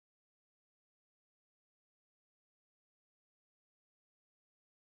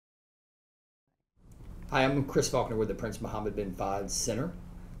Hi, I'm Chris Faulkner with the Prince Mohammed bin Fahd Center.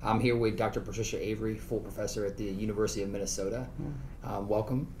 I'm here with Dr. Patricia Avery, full professor at the University of Minnesota.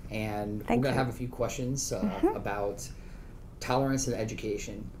 Welcome. And we're going to have a few questions about tolerance and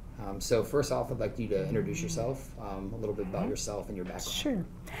education. So first off, I'd like you to introduce yourself, a little bit about yourself and your background. Sure.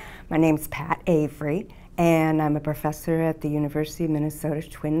 My name's Pat Avery, and I'm a professor at the University of Minnesota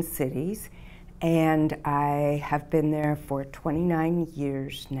Twin Cities, and I have been there for 29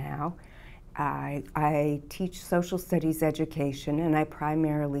 years now. I teach social studies education, and I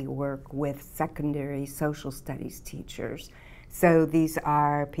primarily work with secondary social studies teachers. So these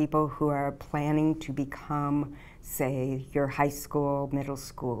are people who are planning to become, say, your high school, middle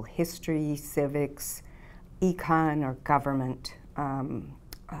school history, civics, econ, or government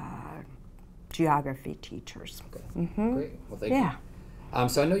geography teachers. Okay. Great. Well, thank you.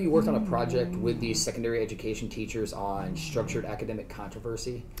 So I know you worked on a project with these secondary education teachers on structured academic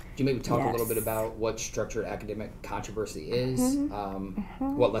controversy. Do you maybe talk a little bit about what structured academic controversy is?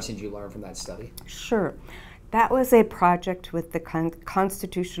 What lessons you learned from that study? Sure. That was a project with the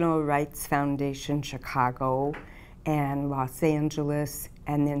Constitutional Rights Foundation Chicago and Los Angeles,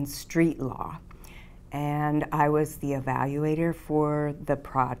 and then Street Law. And I was the evaluator for the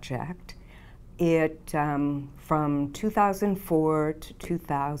project. It, from 2004 to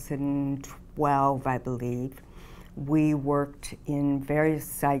 2012, I believe, we worked in various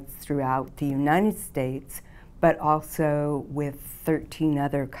sites throughout the United States, but also with 13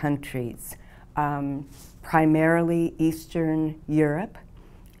 other countries, primarily Eastern Europe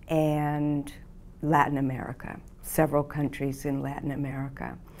and Latin America, several countries in Latin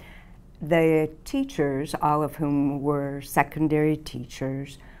America. The teachers, all of whom were secondary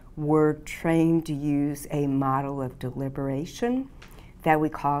teachers, were trained to use a model of deliberation that we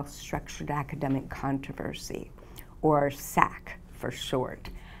call structured academic controversy, or SAC for short.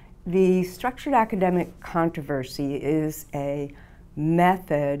 The structured academic controversy is a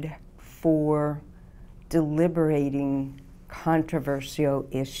method for deliberating controversial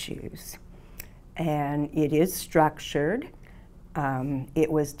issues, and it is structured. It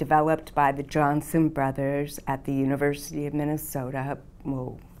was developed by the Johnson brothers at the University of Minnesota,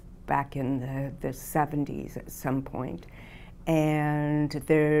 back in the 70s at some point. And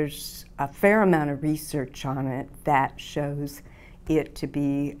there's a fair amount of research on it that shows it to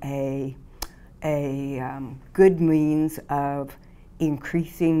be a good means of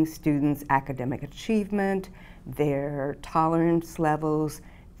increasing students' academic achievement, their tolerance levels,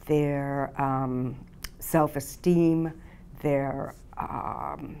 their self-esteem, their,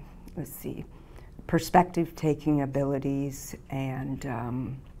 perspective-taking abilities, and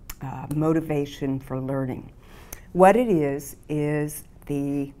motivation for learning. What it is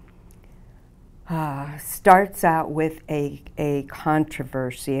the starts out with a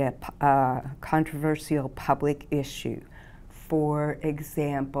controversy, a controversial public issue. For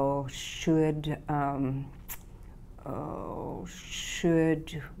example, should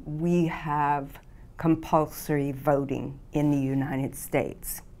we have compulsory voting in the United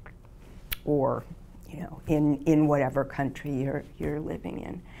States, or in whatever country you're living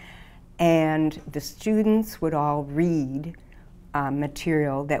in? And the students would all read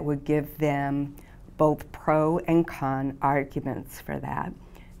material that would give them both pro and con arguments for that.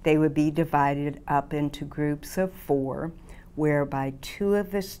 They would be divided up into groups of 4, whereby 2 of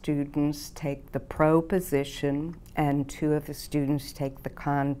the students take the pro position and 2 of the students take the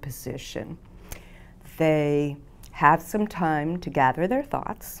con position. They have some time to gather their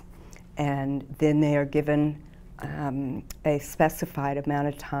thoughts, and then they are given a specified amount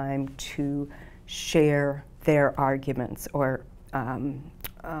of time to share their arguments, or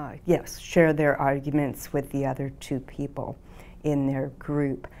share their arguments with the other 2 people in their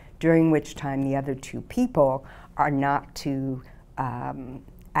group, during which time the other 2 people are not to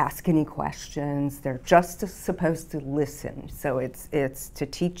ask any questions. They're just supposed to listen. So it's to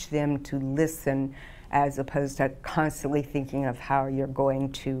teach them to listen, as opposed to constantly thinking of how you're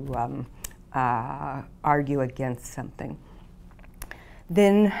going to argue against something.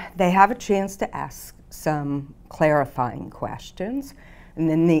 Then they have a chance to ask some clarifying questions, and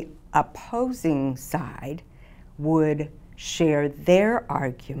then the opposing side would share their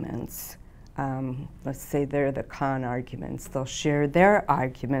arguments. Let's say they're the con arguments. They'll share their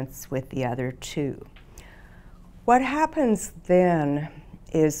arguments with the other 2. What happens then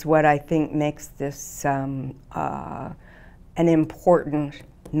is what I think makes this an important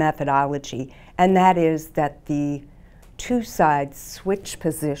methodology, and that is that the 2 sides switch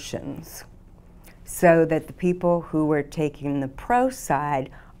positions, so that the people who were taking the pro side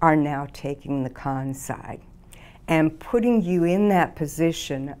are now taking the con side. and putting you in that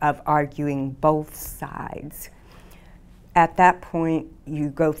position of arguing both sides. At that point, you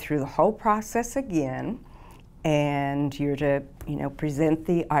go through the whole process again, and you're to, present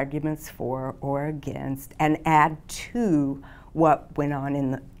the arguments for or against and add to what went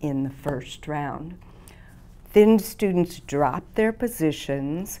on in the first round. Then students drop their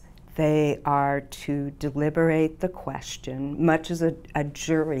positions. They are to deliberate the question, much as a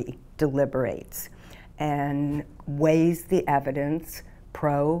jury deliberates, and weighs the evidence,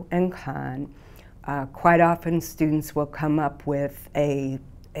 pro and con. Quite often students will come up with a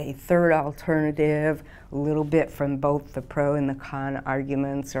third alternative, a little bit from both the pro and the con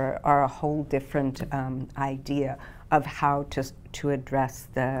arguments, or a whole different idea of how to address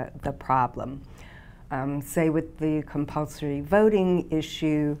the problem. Say with the compulsory voting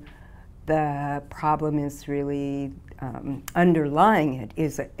issue, the problem is really underlying it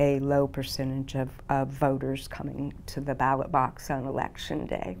is a low percentage of voters coming to the ballot box on election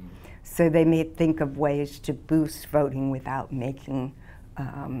day. So they may think of ways to boost voting without making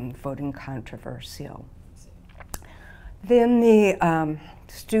voting controversial. Then the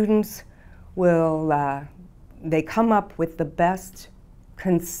students will, they come up with the best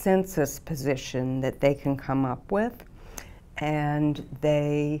consensus position that they can come up with, and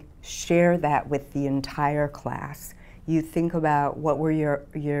they share that with the entire class. You think about what were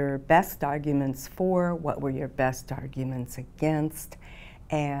your best arguments for, what were your best arguments against,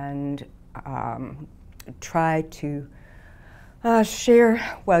 and try to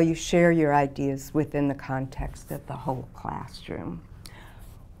share your ideas within the context of the whole classroom.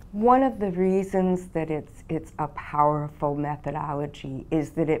 One of the reasons that it's a powerful methodology is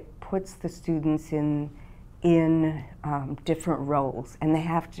that it puts the students in different roles, and they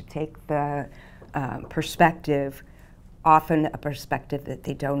have to take the perspective, often a perspective that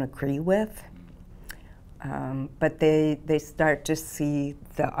they don't agree with, but they start to see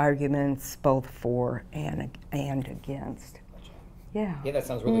the arguments both for and against. Yeah. Yeah, that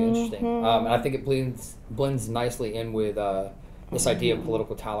sounds really interesting. And I think it blends nicely in with this idea of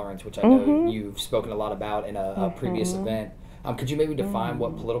political tolerance, which I know you've spoken a lot about in a previous event. Could you maybe define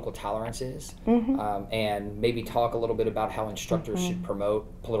what political tolerance is, and maybe talk a little bit about how instructors should promote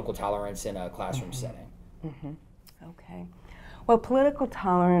political tolerance in a classroom setting? Okay. Well, political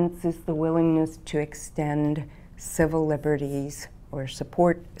tolerance is the willingness to extend civil liberties or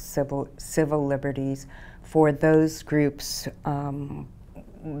support civil liberties for those groups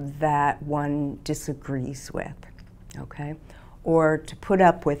that one disagrees with, okay? Or to put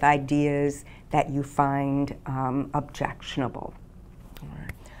up with ideas that you find objectionable.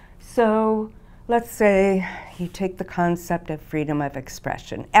 So let's say you take the concept of freedom of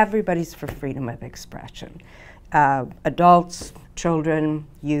expression. Everybody's for freedom of expression. Adults, children,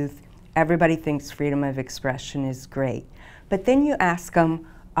 youth, everybody thinks freedom of expression is great. But then you ask them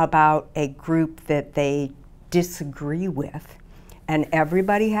about a group that they disagree with, and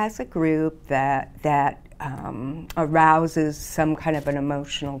everybody has a group that arouses some kind of an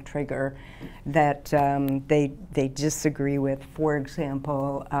emotional trigger that they disagree with. For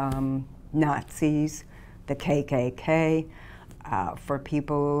example, Nazis, the KKK. For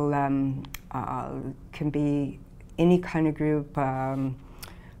people, can be any kind of group.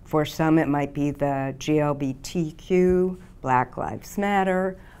 For some, it might be the GLBTQ, Black Lives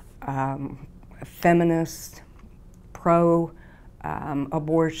Matter, feminist,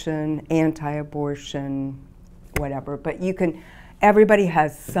 pro-abortion, anti-abortion, whatever. But everybody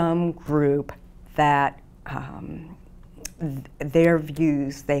has some group that their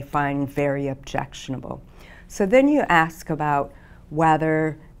views they find very objectionable. So then you ask about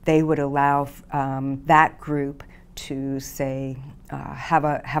whether they would allow that group to, say, have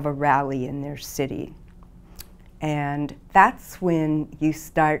a rally in their city. And that's when you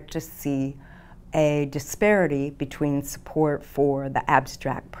start to see a disparity between support for the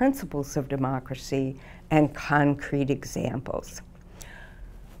abstract principles of democracy and concrete examples.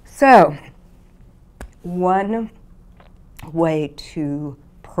 So, one way to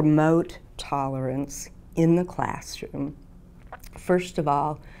promote tolerance in the classroom, first of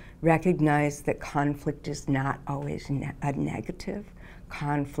all, recognize that conflict is not always a negative.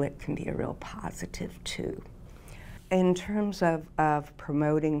 Conflict can be a real positive too. In terms of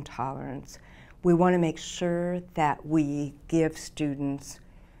promoting tolerance, we want to make sure that we give students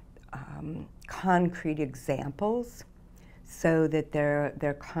concrete examples so that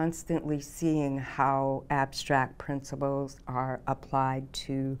they're constantly seeing how abstract principles are applied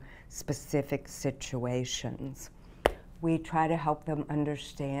to specific situations. We try to help them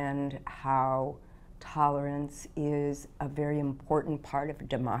understand how tolerance is a very important part of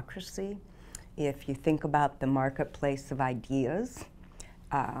democracy. if you think about the marketplace of ideas,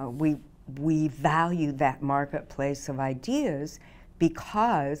 we value that marketplace of ideas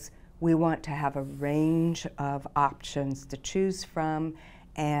because we want to have a range of options to choose from,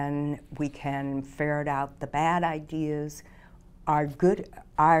 and we can ferret out the bad ideas.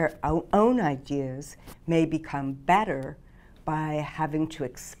 Our own ideas may become better by having to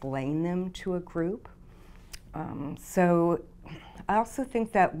explain them to a group. So I also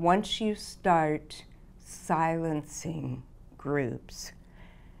think that once you start silencing groups,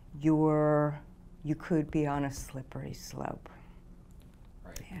 you could be on a slippery slope.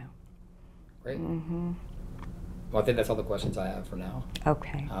 Right. Yeah. Great. Well, I think that's all the questions I have for now.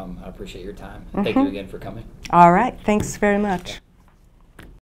 Okay. I appreciate your time. Thank you again for coming. All right. Thanks very much.